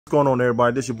What's going on,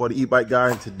 everybody? This is your boy, the E-bike guy,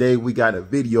 and today we got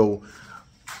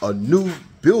a new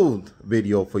build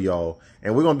video for y'all,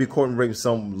 and we're gonna be incorporating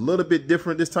something a little bit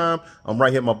different this time. I'm right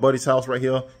here at my buddy's house right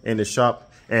here in the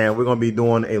shop, and we're gonna be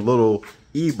doing a little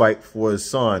e-bike for his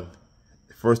son.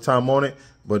 First time on it,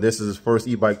 but this is his first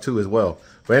e-bike too as well.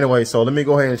 But anyway, so let me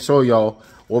go ahead and show y'all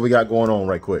what we got going on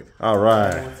right quick. All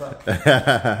right. Hey, what's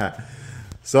up?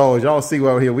 So as y'all see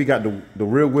right here, we got the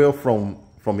rear wheel from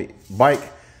a bike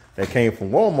that came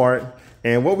from Walmart,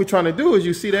 and what we're trying to do is,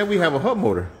 you see that we have a hub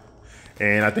motor,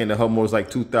 and I think the hub motor is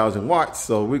like 2,000 watts.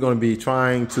 So we're going to be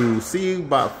trying to see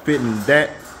about fitting that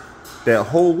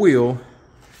whole wheel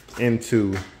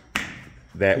into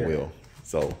that wheel.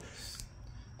 So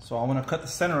I'm gonna cut the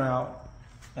center out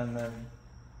and then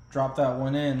drop that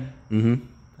one in, and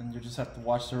you just have to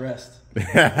watch the rest.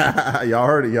 Y'all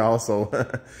heard it, y'all. So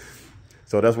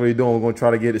that's what he's doing. We're gonna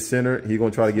try to get it centered. He's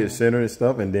gonna try to get it centered and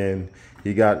stuff, and then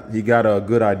he got a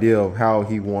good idea of how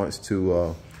he wants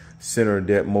to center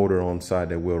that motor on the side of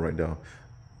that wheel right there.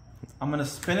 I'm gonna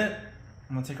spin it.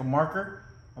 I'm gonna take a marker,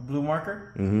 a blue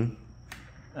marker, and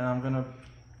I'm gonna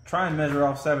try and measure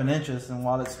off 7 inches. And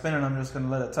while it's spinning, I'm just gonna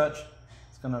let it touch.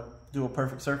 It's gonna do a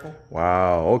perfect circle.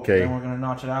 Wow. Okay. Then we're gonna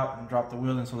notch it out and drop the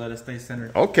wheel in, so let it stay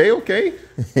centered. Okay. Okay.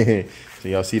 So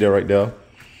y'all see that right there.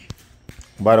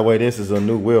 By the way, this is a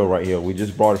new wheel right here. We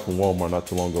just brought it from Walmart not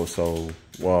too long ago. So,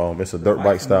 it's a dirt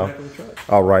bike style.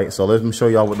 All right, so let me show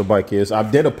y'all what the bike is. I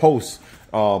did a post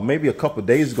maybe a couple of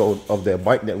days ago of that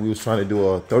bike that we was trying to do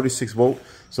a 36 volt.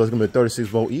 So it's gonna be a 36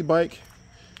 volt e-bike.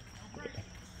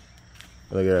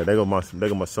 Look at that. There go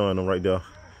my son right there.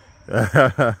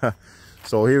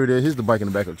 So here it is. Here's the bike in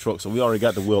the back of the truck. So we already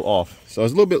got the wheel off. So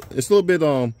it's a little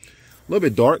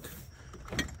bit dark,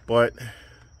 but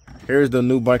here's the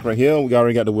new bike right here. We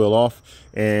already got the wheel off,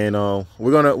 and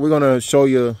we're gonna show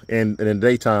you in the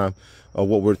daytime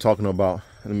what we're talking about.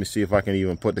 Let me see if I can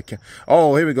even put the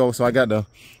oh, here we go. So I got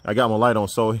my light on.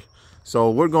 So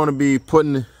we're gonna be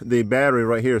putting the battery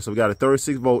right here. So we got a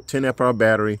 36 volt 10 amp hour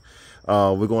battery.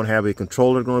 We're gonna have a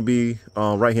controller gonna be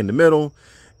right here in the middle,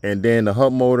 and then the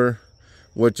hub motor,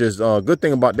 which is a good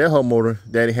thing about that hub motor,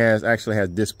 that it actually has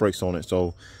disc brakes on it,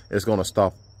 so it's gonna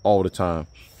stop all the time.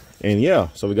 And yeah,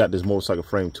 so we got this motorcycle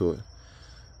frame to it.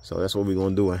 So that's what we're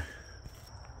gonna do.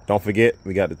 Don't forget,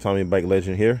 we got the Tommy Bike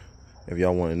Legend here. If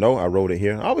y'all want to know, I rode it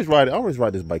here. I always ride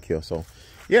this bike here. So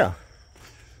yeah.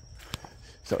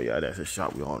 So yeah, that's a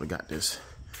shot. We already got this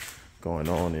going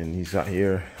on, and he's out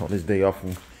here on his day off.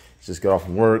 He just got off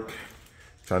from work,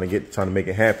 trying to make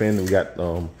it happen. We got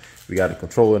the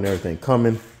controller and everything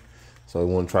coming. So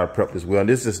we want to try to prep this wheel. And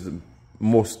this is the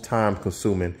most time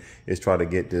consuming, is try to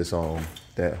get this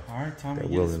that. All right, Tommy,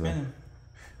 get it spinning.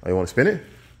 Oh, you want to spin it?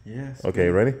 Yes. Okay,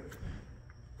 ready?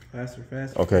 Faster.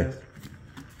 Okay. Faster.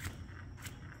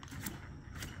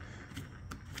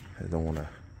 I don't want to.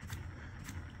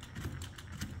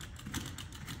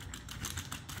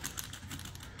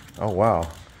 Oh wow.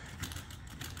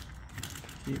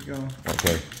 Keep going.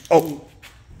 Okay. Oh.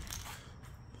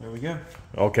 There we go.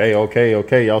 Okay.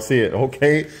 Y'all see it?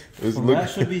 Okay. So that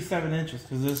should be 7 inches,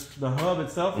 because the hub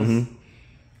itself is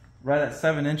right at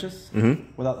 7 inches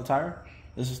without the tire.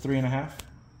 This is 3.5.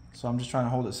 So I'm just trying to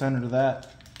hold it centered to that,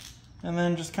 and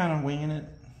then just kind of winging it.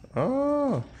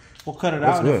 Oh. We'll cut it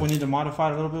out, and if we need to modify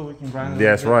it a little bit, we can grind it.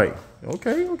 That's right.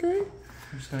 Okay. I'm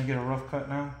just gonna get a rough cut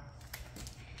now.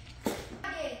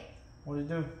 What do you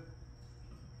do?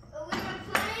 We were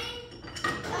playing.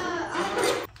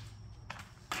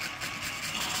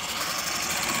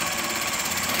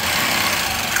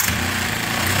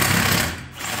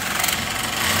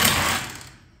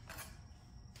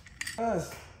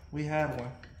 Us. We had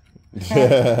one.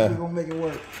 We're gonna make it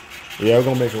work. Yeah, we're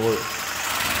gonna make it work.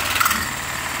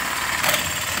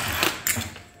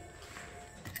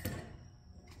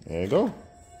 There you go.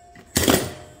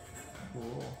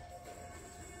 Cool.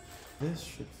 This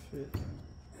should fit.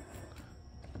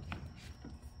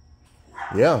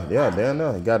 Yeah, damn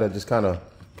no. You gotta just kind of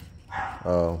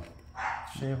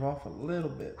shave off a little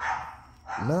bit.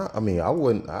 Nah, I mean, I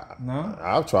wouldn't. No?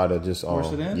 I'll try to just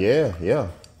force it in? Yeah.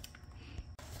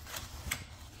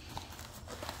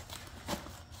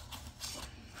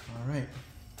 All right.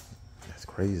 That's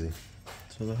crazy.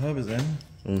 So the hub is in.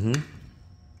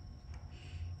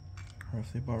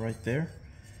 Roughly about right there.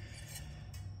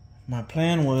 My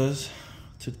plan was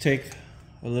to take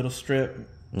a little strip.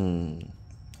 I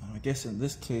guess in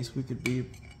this case we could be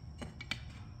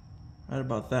right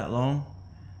about that long.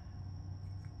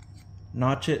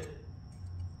 Notch it,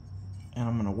 and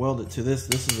I'm gonna weld it to this.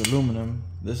 This is aluminum.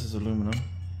 This is aluminum.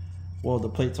 Weld the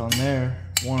plates on there,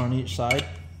 one on each side,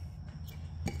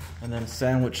 and then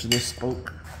sandwich this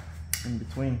spoke in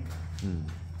between.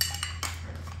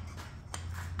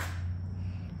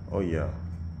 Oh yeah.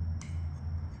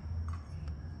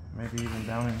 Maybe even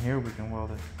down in here we can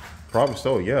weld it. Probably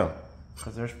so, yeah.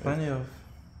 Because there's plenty of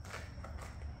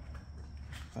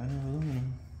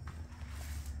aluminum.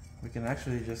 We can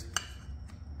actually just,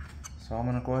 so I'm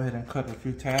gonna go ahead and cut a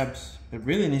few tabs. It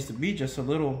really needs to be just a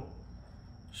little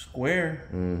square.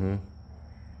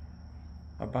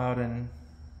 About in,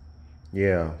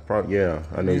 yeah, probably, yeah.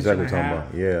 I know exactly what you're talking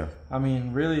about. Yeah. I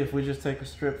mean, really, if we just take a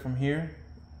strip from here,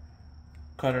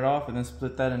 cut it off, and then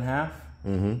split that in half,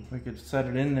 we could set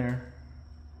it in there,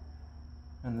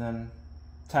 and then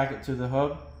tack it to the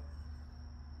hub.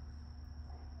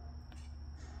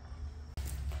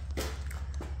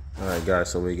 All right, guys.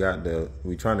 So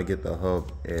we're trying to get the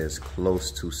hub as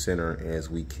close to center as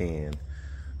we can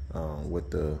with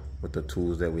the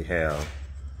tools that we have.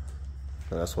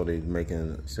 So that's what they're making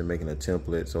a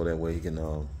template so that way you can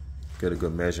get a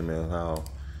good measurement of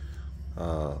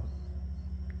how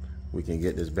we can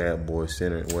get this bad boy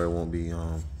centered where it won't be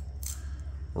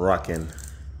rocking.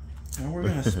 And we're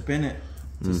gonna spin it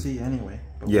to see anyway.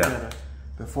 But yeah. We gotta,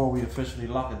 before we officially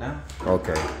lock it down.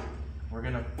 Okay. We're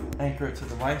gonna anchor it to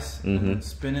the vise and then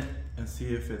spin it and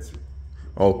see if it's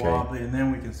okay wobbly, and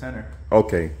then we can center.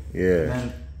 Okay. Yeah. And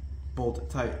then bolt it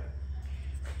tight.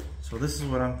 So this is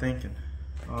what I'm thinking.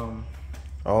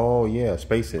 Oh yeah,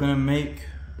 space it. I'm gonna make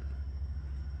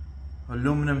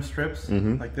aluminum strips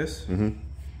like this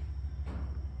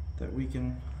that we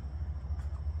can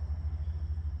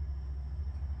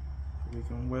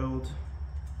weld.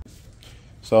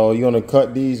 So you're gonna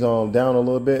cut these down a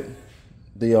little bit,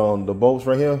 the bolts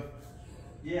right here.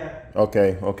 Yeah.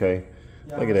 Okay. Okay.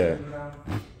 Yeah, look at that. It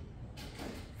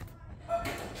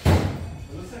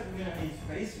looks like we're gonna need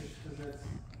spacers because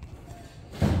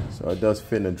that's. So it does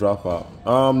fit in the dropout.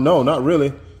 No, not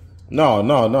really.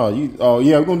 No. You. Oh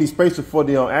yeah, we're gonna need spacers for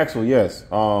the axle. Yes.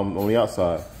 On the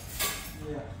outside.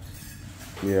 Yeah.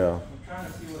 Yeah. I'm trying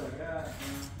to see what I got.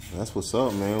 That's what's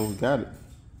up, man. We got it.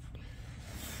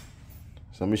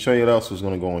 So let me show you what else was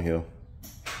gonna go in here.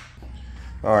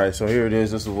 All right, so here it is.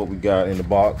 This is what we got in the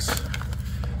box.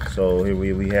 So here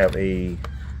we have a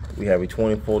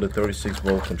 24 to 36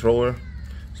 volt controller.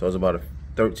 So it's about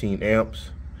 13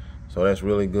 amps. So that's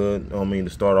really good. To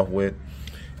start off with.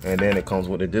 And then it comes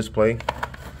with a display.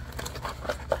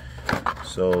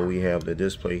 So we have the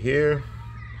display here,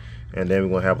 and then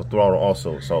we're gonna have a throttle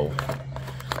also. So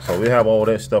we have all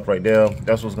that stuff right there.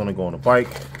 That's what's gonna go on the bike.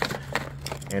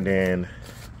 And then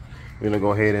we're gonna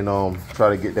go ahead and try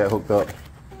to get that hooked up.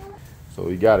 So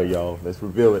we got it, y'all. Let's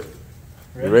reveal it.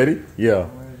 Ready? You ready? Yeah.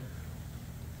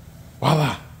 Ready.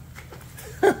 Voila!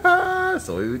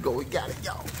 So here we go. We got it,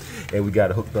 y'all. And we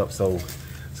got it hooked up. So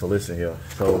listen here.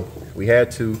 So we had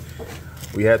to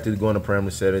go into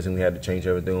parameter settings, and we had to change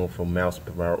everything from mouse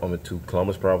per hour to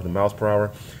kilometers per hour to miles per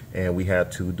hour, and we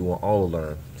had to do an auto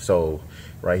learn. So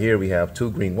right here we have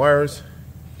 2 green wires.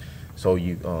 So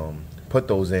you put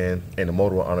those in, and the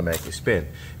motor will automatically spin.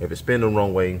 If it's spinning the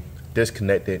wrong way,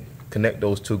 disconnect it. Connect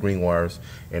those 2 green wires,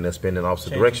 and they'll spin in the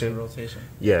opposite direction. Rotation.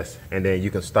 Yes, and then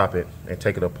you can stop it and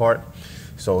take it apart.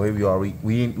 So here we are.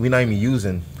 We're not even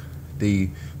using the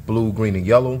blue, green, and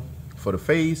yellow for the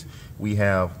phase. We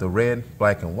have the red,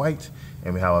 black, and white,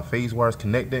 and we have our phase wires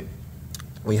connected.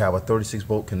 We have a 36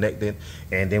 volt connected,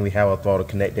 and then we have our throttle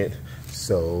connected.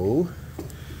 So,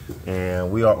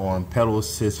 and we are on pedal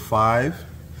assist 5.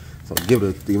 So give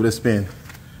it a spin.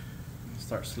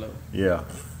 Start slow. Yeah.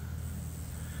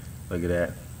 Look at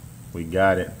that. We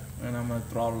got it. And I'm gonna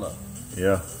throttle up.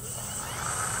 Yeah.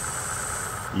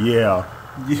 Yeah.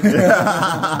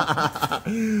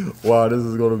 Wow, this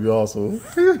is gonna be awesome.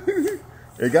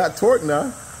 It got torque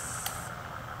now.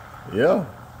 Yeah.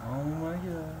 Oh my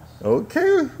gosh.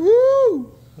 Okay.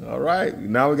 Woo. All right.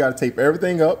 Now we gotta tape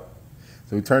everything up.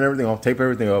 So we turn everything off, tape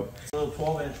everything up. A little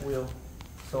 12-inch wheel.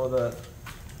 So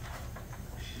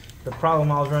the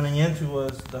problem I was running into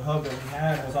was the hub that we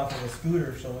had was off of a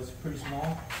scooter, so it's pretty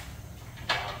small.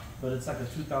 But it's like a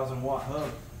 2,000 watt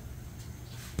hub.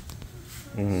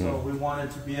 So we wanted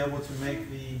to be able to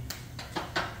make the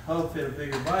hub fit a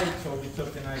bigger bike, so we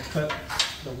took and I cut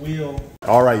the wheel.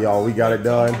 All right, y'all, we got it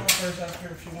done.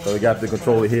 So we got the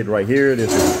controller hid right here.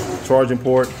 This is the charging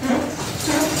port.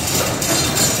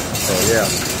 So yeah.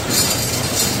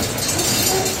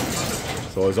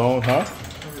 So it's on, huh?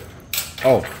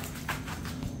 Oh.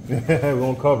 We're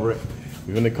gonna cover it.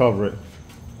 We're gonna cover it.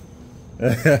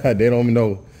 They don't even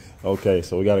know. Okay,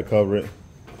 so we gotta cover it.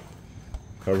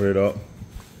 Cover it up.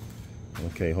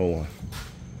 Okay, hold on.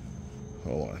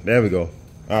 Hold on. There we go.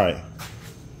 All right.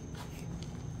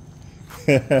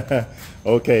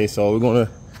 Okay, so we're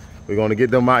we're gonna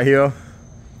get them out here.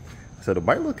 So the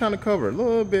bike looks kind of covered a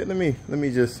little bit. Let me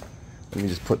just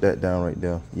put that down right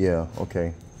there. Yeah,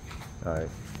 okay. All right.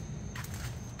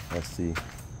 Let's see.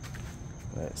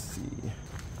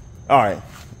 All right,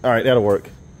 that'll work.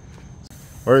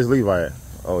 Where's Levi at?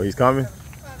 Oh, he's coming?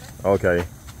 Okay.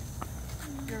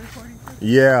 You're recording?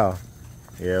 Yeah,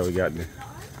 we got this.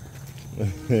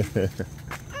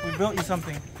 We built you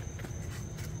something.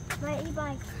 My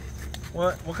e-bike.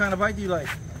 What kind of bike do you like?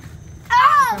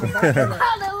 Oh, I kind of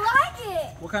like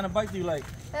it. What kind of bike do you like?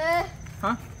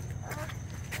 Huh?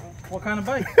 What kind of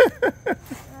bike?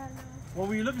 What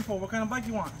were you looking for? What kind of bike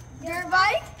you want? Dirt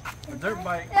bike? A dirt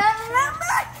bike. Yeah, remember?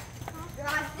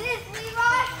 Got this,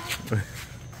 Levi.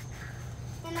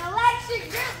 An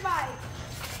electric dirt bike.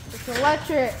 It's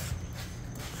electric.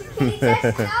 Can you test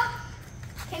it out?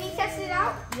 Can you test it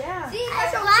out? Yeah. See, I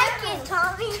like it,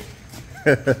 Tommy.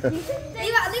 Levi,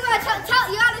 you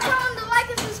gotta tell them to like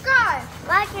and subscribe.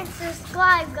 Like and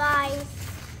subscribe, guys.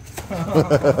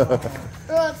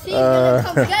 Bro, T's gonna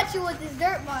come get you with this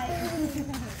dirt bike.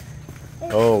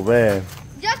 Oh man.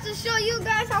 Just to show you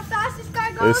guys how fast this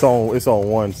guy goes. It's on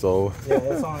one, so. Yeah,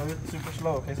 it's on super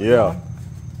slow. Okay, so Yeah.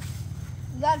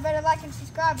 You guys better like and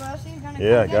subscribe, bro. So he's gonna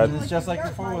Yeah, come got get you it. with It's just this like the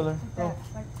dirt four-wheeler. bike.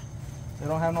 Oh. They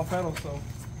don't have no pedals, so.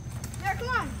 Here, come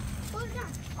on. Pull it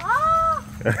down. Oh!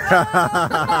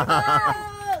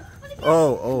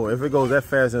 Oh, if it goes that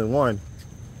fast in one.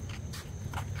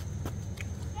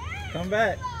 Come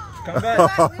back. Come Levi,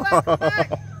 back. come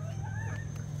back.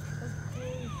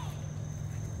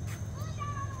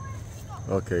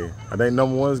 Okay, I think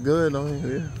number one's good. I mean,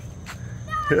 yeah.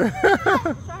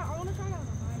 I want to try it.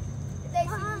 They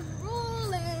keep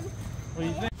rolling. What do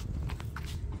you think?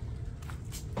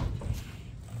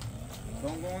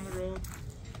 Don't go on the road.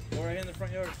 Go right in the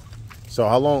front yard. So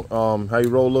how long? How you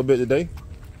roll a little bit today?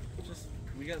 Just,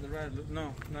 we got the ride.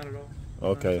 No, not at all.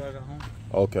 Okay. Until I got home.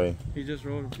 Okay. He just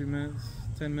rode a few minutes,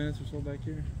 10 minutes or so back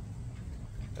here.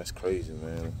 That's crazy,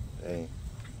 man. Dang.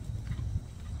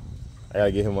 I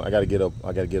gotta get him. I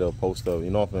gotta get a post up. You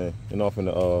know, I'm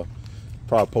finna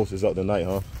probably post this up tonight,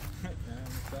 huh?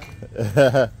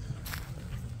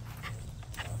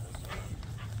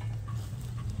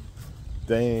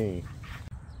 Dang.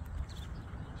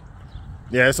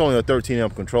 Yeah, it's only a 13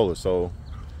 amp controller, so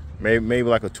maybe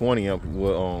like a 20 amp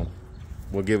will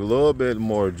give a little bit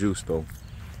more juice though.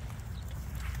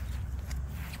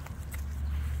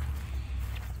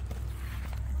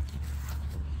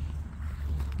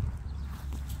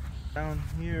 Down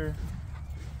here,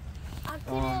 I'm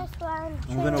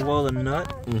I'm gonna weld a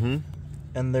nut, Mm-hmm.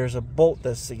 and there's a bolt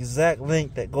that's the exact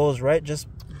length that goes right just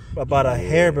about a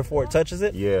hair before it touches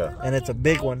it, Yeah. and it's a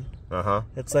big one. Uh-huh.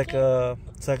 It's like a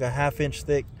 ½ inch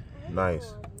thick,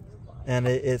 Nice. and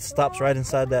it stops right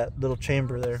inside that little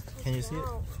chamber there. Can you see it?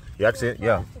 Yeah, I see it.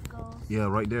 Yeah. Yeah,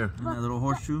 right there. And that little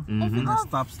horseshoe, Mhm. and that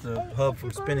stops the hub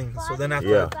from spinning. So then after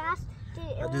Yeah.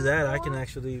 I do that, I can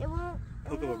actually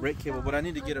hook up a brake cable, but I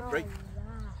need to get a brake.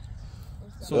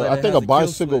 So that I it think has a kill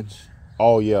bicycle. switch.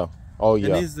 Oh yeah. Oh It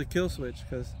yeah. needs the kill switch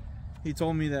because he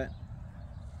told me that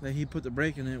he put the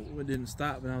brake in it didn't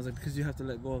stop, and I was like, because you have to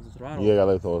let go of the throttle. Yeah,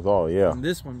 gotta let those all. Yeah. And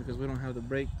this one because we don't have the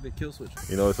brake, the kill switch.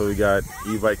 You know, so we got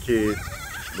E-bike kid,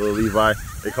 little Levi.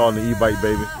 They call him the E-bike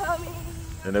baby.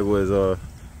 And there was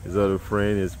his other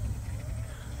friend, his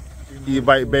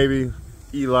E-bike baby,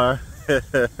 Eli.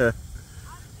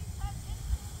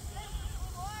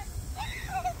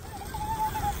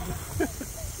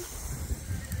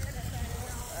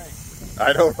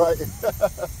 I know, right?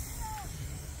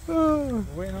 We're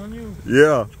waiting on you.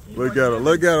 Yeah, look at him,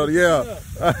 look at him, yeah.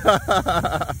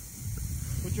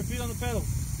 Put your feet on the pedal.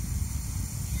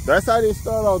 That's how they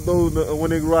start out though when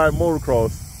they ride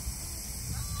motocross.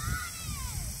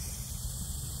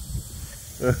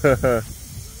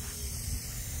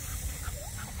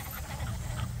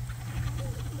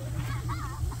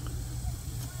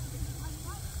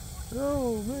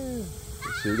 Oh man.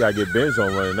 Shit, we gotta get Benz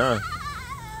on right now.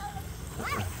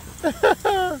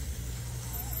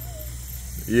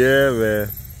 Yeah, man.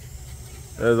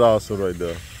 That's awesome right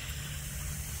there.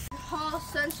 Hall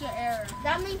sensor error.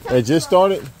 That means It just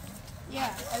started?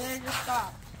 yeah, and then it just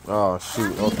stopped. Oh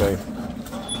shoot, okay.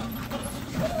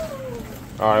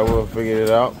 Alright, we'll figure it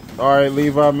out. Alright,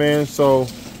 Levi man, so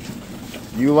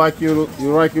you like your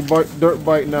dirt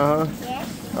bike now, huh?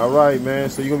 Yes. Alright man,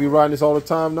 so you gonna be riding this all the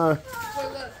time now?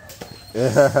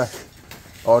 Yeah.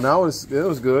 Oh, now it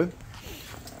was good.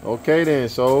 Okay then,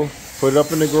 so put it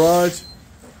up in the garage.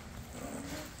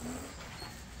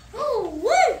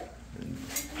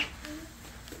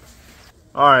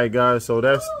 All right, guys. So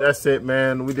that's it,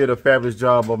 man. We did a fabulous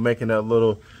job of making that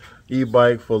little,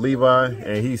 e-bike for Levi,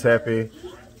 and he's happy.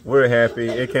 We're happy.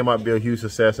 It came out to be a huge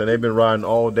success, and they've been riding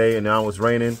all day, and now it's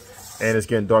raining, and it's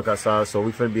getting dark outside, so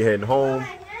we're finna be heading home.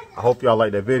 I hope y'all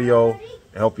liked that video.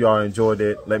 I hope y'all enjoyed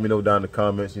it. Let me know down in the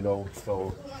comments, you know,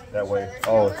 so that way.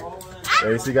 Oh,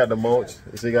 there you see got the mulch.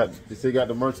 You see got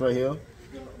the merch right here.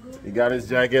 He got his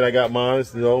jacket. I got mine,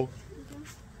 you know.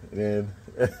 And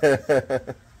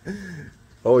then,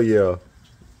 oh yeah.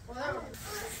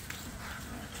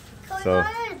 So,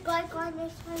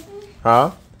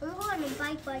 huh? We're going to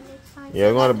bike ride next time. Yeah,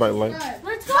 we're going to bike ride.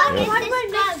 Let's go on bike ride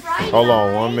next Friday. Hold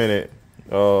on 1 minute.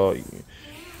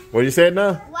 What you said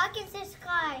now? Like and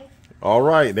subscribe. All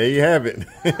right, there you have it.